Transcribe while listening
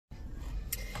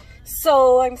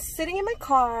So I'm sitting in my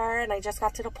car and I just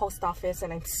got to the post office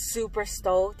and I'm super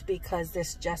stoked because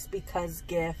this Just Because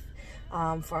gift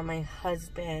for my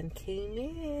husband came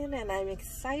in and I'm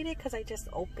excited because I just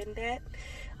opened it.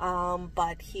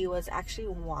 But he was actually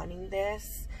wanting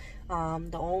this.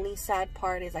 The only sad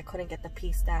part is I couldn't get the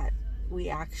piece that we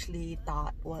actually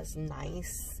thought was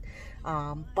nice.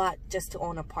 But just to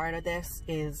own a part of this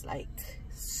is like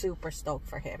super stoked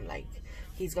for him. Like,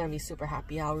 he's gonna be super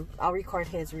happy. I'll record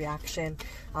his reaction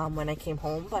when I came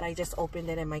home, but I just opened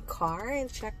it in my car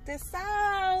and check this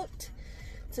out.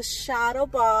 It's a shadow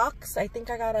box. I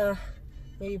think I gotta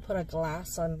maybe put a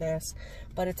glass on this,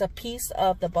 but it's a piece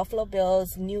of the Buffalo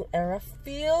Bills new era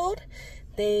field.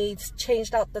 They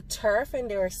changed out the turf and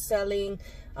they were selling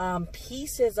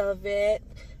pieces of it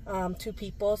to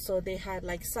people. So they had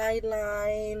like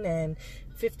sideline and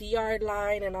 50-yard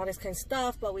line and all this kind of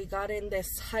stuff, but we got in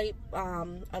this hype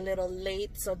a little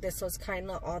late, so this was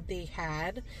kind of all they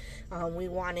had. We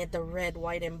wanted the red,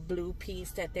 white, and blue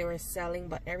piece that they were selling,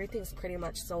 but everything's pretty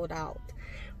much sold out.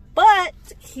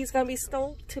 But he's gonna be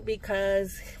stoked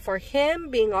because for him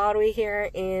being all the way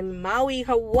here in Maui,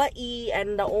 Hawaii,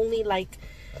 and the only like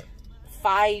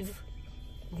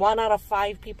 1 out of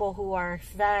 5 people who are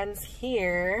fans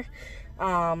here,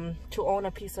 to own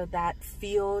a piece of that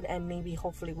field and maybe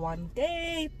hopefully one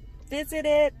day visit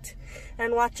it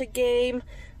and watch a game,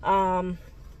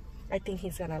 I think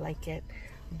he's gonna like it.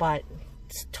 But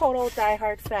total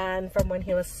diehard fan from when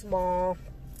he was small.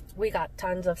 We got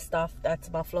tons of stuff that's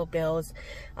Buffalo Bills.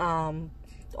 The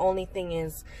only thing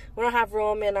is we don't have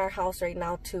room in our house right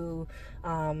now to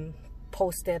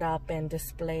post it up and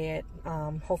display it.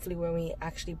 Hopefully when we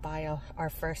actually buy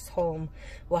our first home,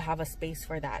 we'll have a space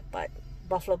for that. But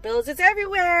Buffalo Bills is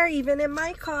everywhere, even in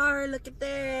my car. Look at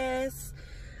this.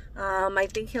 I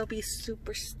think he'll be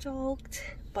super stoked.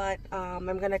 But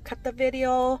I'm gonna cut the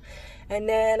video and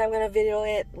then I'm gonna video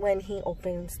it when he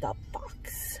opens the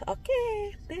box.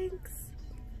 Okay, thanks.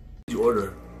 What did you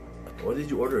order? What did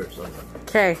you order?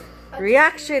 Okay,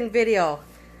 reaction video.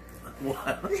 What?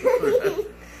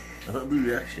 I don't do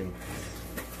reaction.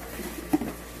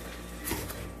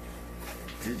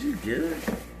 Did you get it?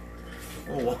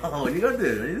 Oh wow, you got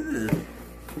this. What is this?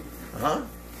 Huh?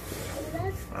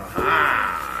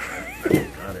 Aha!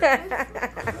 Got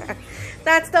it.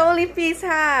 That's the only piece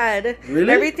had.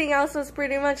 Really? Everything else was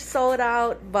pretty much sold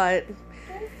out, but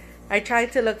I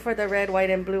tried to look for the red,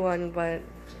 white, and blue one,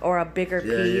 or a bigger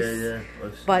piece. Yeah.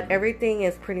 But everything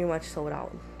is pretty much sold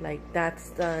out. Like,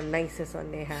 that's the nicest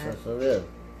one they had. So good.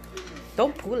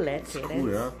 Don't pull it. It's cool,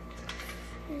 yeah.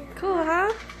 Cool,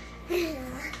 huh?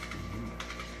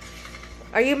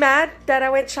 Are you mad that I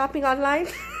went shopping online?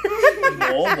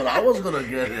 No, but I was gonna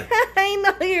get it. I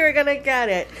know you were gonna get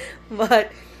it,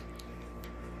 but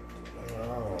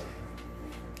Wow.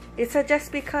 it's a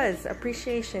Just Because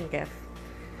appreciation gift.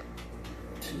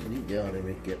 Yeah, they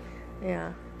make it.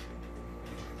 Yeah.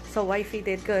 So wifey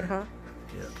did good, huh?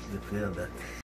 Yeah, they play on that.